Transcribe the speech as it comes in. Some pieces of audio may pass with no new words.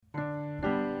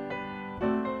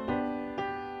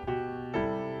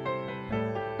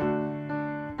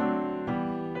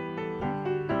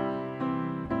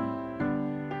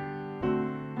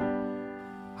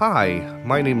Hi,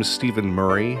 my name is Stephen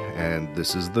Murray, and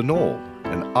this is The Knoll,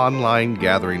 an online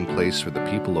gathering place for the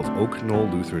people of Oak Knoll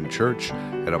Lutheran Church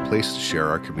and a place to share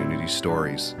our community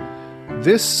stories.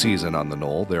 This season on The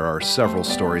Knoll, there are several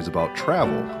stories about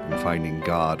travel and finding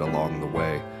God along the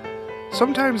way.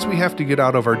 Sometimes we have to get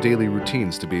out of our daily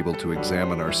routines to be able to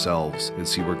examine ourselves and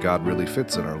see where God really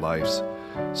fits in our lives.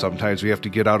 Sometimes we have to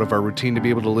get out of our routine to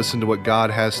be able to listen to what God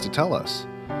has to tell us.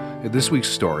 In this week's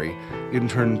story,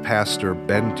 intern pastor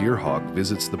Ben Dyrhaug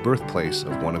visits the birthplace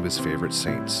of one of his favorite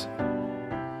saints.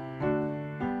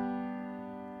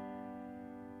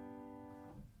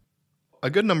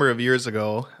 A good number of years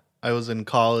ago, I was in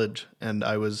college and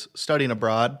I was studying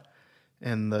abroad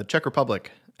in the Czech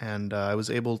Republic, and I was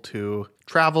able to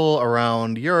travel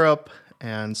around Europe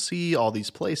and see all these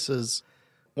places.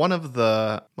 One of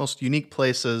the most unique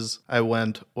places I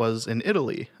went was in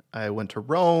Italy. I went to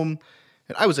Rome.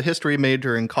 And I was a history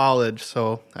major in college,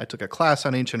 so I took a class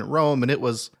on ancient Rome, and it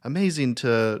was amazing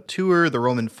to tour the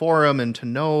Roman Forum and to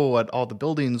know what all the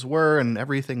buildings were and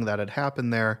everything that had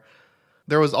happened there.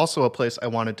 There was also a place I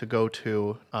wanted to go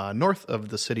to north of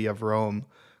the city of Rome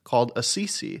called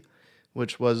Assisi,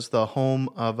 which was the home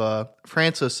of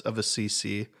Francis of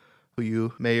Assisi, who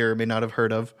you may or may not have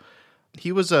heard of.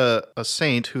 He was a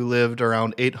saint who lived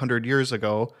around 800 years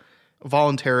ago,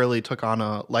 voluntarily took on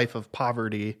a life of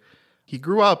poverty. He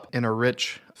grew up in a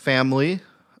rich family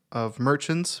of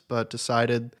merchants, but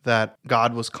decided that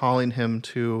God was calling him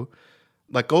to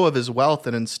let go of his wealth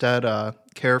and instead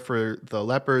care for the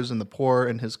lepers and the poor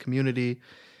in his community.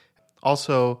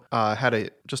 Also had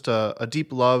a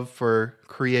deep love for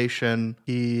creation.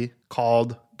 He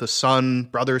called the sun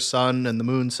brother sun and the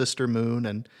moon sister moon,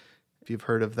 and if you've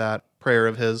heard of that prayer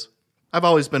of his. I've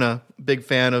always been a big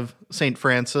fan of St.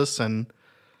 Francis, and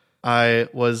I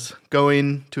was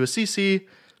going to Assisi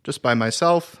just by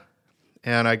myself,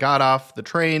 and I got off the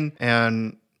train,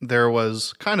 and there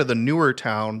was kind of the newer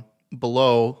town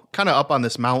below, kind of up on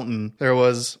this mountain. There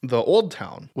was the old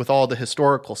town with all the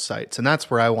historical sites, and that's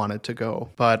where I wanted to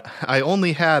go. But I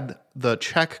only had the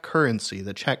Czech currency,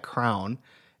 the Czech crown,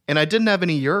 and I didn't have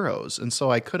any euros, and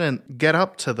so I couldn't get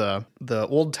up to the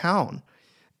old town.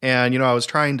 And, I was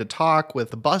trying to talk with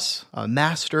the bus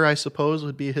master, I suppose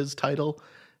would be his title,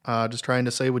 just trying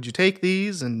to say, would you take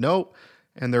these? And nope.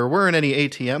 And there weren't any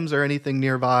ATMs or anything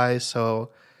nearby, so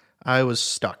I was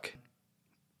stuck.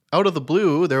 Out of the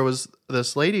blue, there was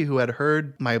this lady who had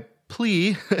heard my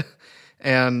plea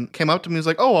and came up to me and was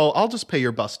like, oh, well, I'll just pay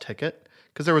your bus ticket,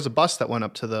 because there was a bus that went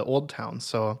up to the old town.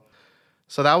 So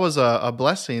that was a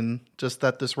blessing, just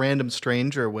that this random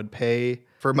stranger would pay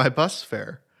for my bus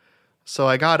fare. So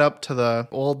I got up to the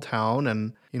old town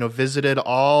and, visited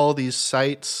all these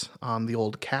sites, the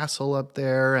old castle up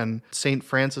there and St.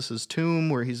 Francis's tomb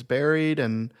where he's buried,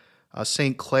 and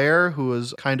St. Clare, who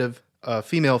was kind of a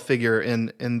female figure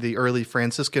in the early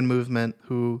Franciscan movement,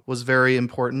 who was very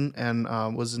important and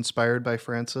was inspired by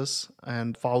Francis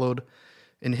and followed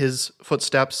in his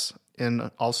footsteps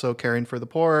in also caring for the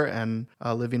poor and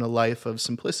living a life of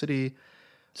simplicity.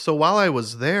 So while I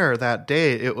was there that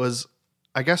day, it was,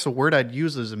 I guess a word I'd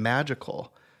use is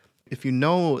magical. If you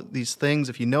know these things,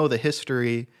 if you know the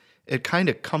history, it kind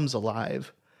of comes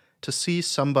alive. To see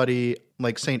somebody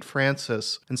like St.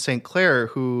 Francis and St. Clare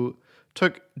who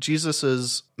took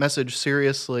Jesus's message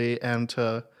seriously and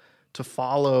to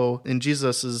follow in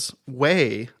Jesus's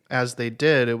way as they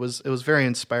did, it was very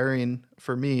inspiring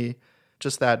for me.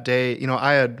 Just that day,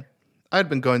 I had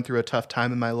been going through a tough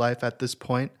time in my life at this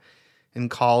point in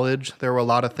college. There were a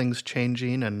lot of things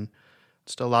changing and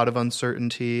just a lot of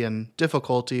uncertainty and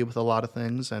difficulty with a lot of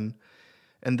things. And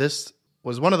this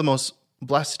was one of the most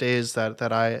blessed days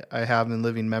that I have in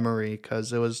living memory,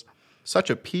 because it was such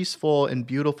a peaceful and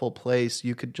beautiful place.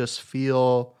 You could just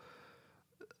feel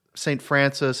St.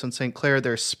 Francis and St. Clare,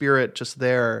 their spirit just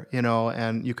there,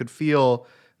 and you could feel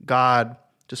God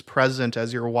just present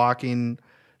as you're walking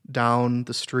down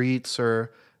the streets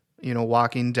or,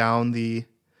 walking down the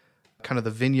kind of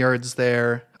the vineyards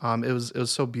there. It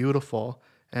was so beautiful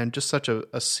and just such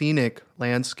a scenic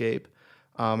landscape.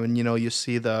 And, you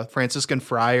see the Franciscan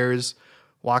friars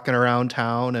walking around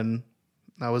town, and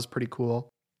that was pretty cool.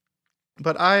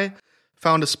 But I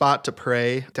found a spot to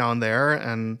pray down there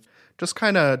and just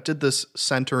kind of did this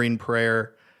centering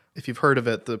prayer. If you've heard of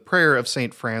it, the prayer of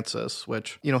St. Francis,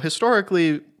 which,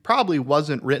 historically probably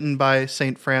wasn't written by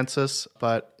St. Francis,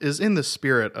 but is in the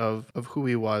spirit of who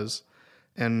he was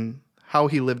and how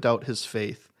he lived out his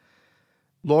faith.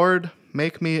 Lord,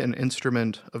 make me an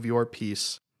instrument of your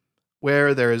peace.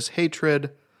 Where there is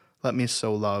hatred, let me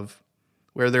sow love.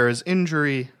 Where there is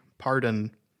injury,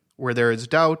 pardon. Where there is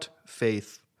doubt,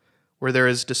 faith. Where there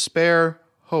is despair,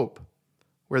 hope.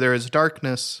 Where there is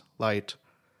darkness, light.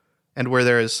 And where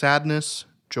there is sadness,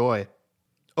 joy.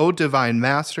 O divine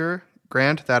Master,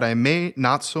 grant that I may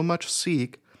not so much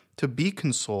seek to be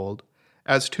consoled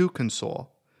as to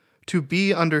console, to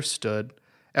be understood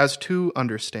as to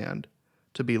understand,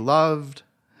 to be loved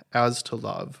as to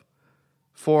love.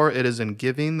 For it is in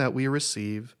giving that we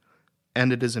receive,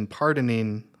 and it is in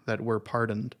pardoning that we're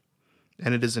pardoned,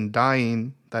 and it is in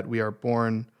dying that we are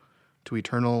born to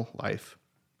eternal life.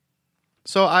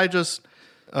 So I just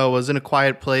was in a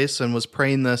quiet place and was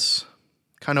praying this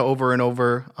kind of over and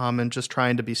over, and just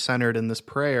trying to be centered in this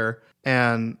prayer.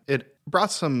 And it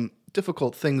brought some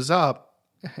difficult things up.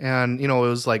 And, it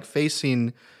was like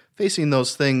facing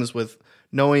those things with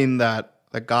knowing that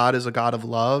God is a God of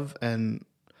love and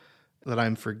that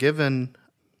I'm forgiven,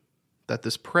 that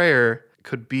this prayer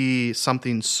could be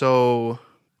something so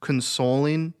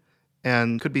consoling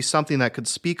and could be something that could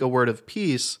speak a word of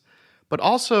peace, but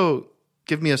also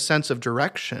give me a sense of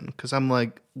direction. Because I'm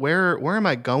like, where am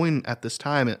I going at this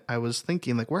time? I was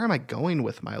thinking, like, where am I going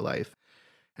with my life?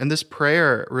 And this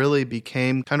prayer really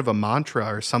became kind of a mantra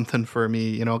or something for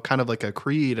me, kind of like a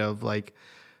creed of like,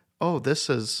 oh, this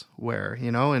is where,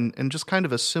 and just kind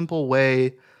of a simple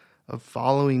way of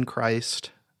following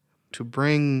Christ to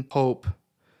bring hope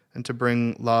and to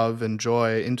bring love and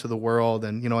joy into the world.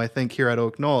 And, I think here at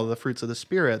Oak Knoll, the fruits of the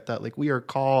Spirit, that like we are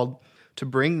called to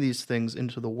bring these things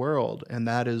into the world. And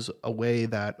that is a way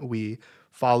that we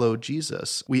follow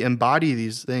Jesus. We embody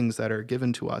these things that are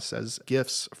given to us as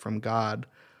gifts from God.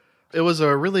 It was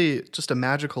just a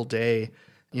magical day.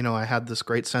 I had this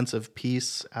great sense of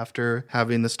peace after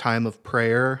having this time of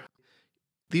prayer.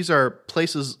 These are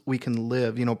places we can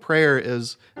live. Prayer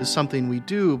is something we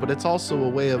do, but it's also a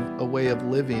way of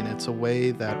living. It's a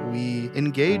way that we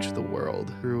engage the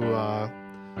world through,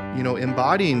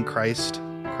 embodying Christ's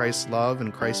love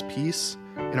and Christ's peace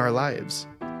in our lives.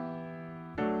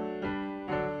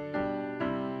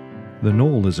 The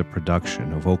Knoll is a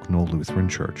production of Oak Knoll Lutheran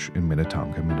Church in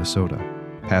Minnetonka, Minnesota.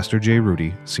 Pastor J.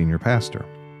 Rudy, Senior Pastor.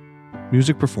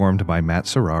 Music performed by Matt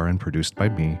Serrar and produced by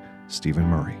me, Stephen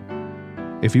Murray.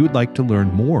 If you would like to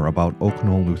learn more about Oak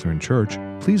Knoll Lutheran Church,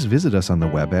 please visit us on the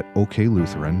web at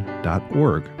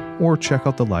oklutheran.org or check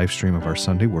out the live stream of our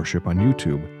Sunday worship on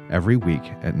YouTube every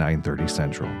week at 9:30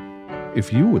 Central.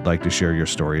 If you would like to share your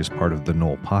story as part of the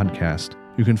Knoll podcast,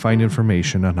 you can find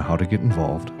information on how to get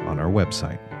involved on our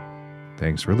website.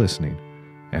 Thanks for listening,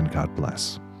 and God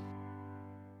bless.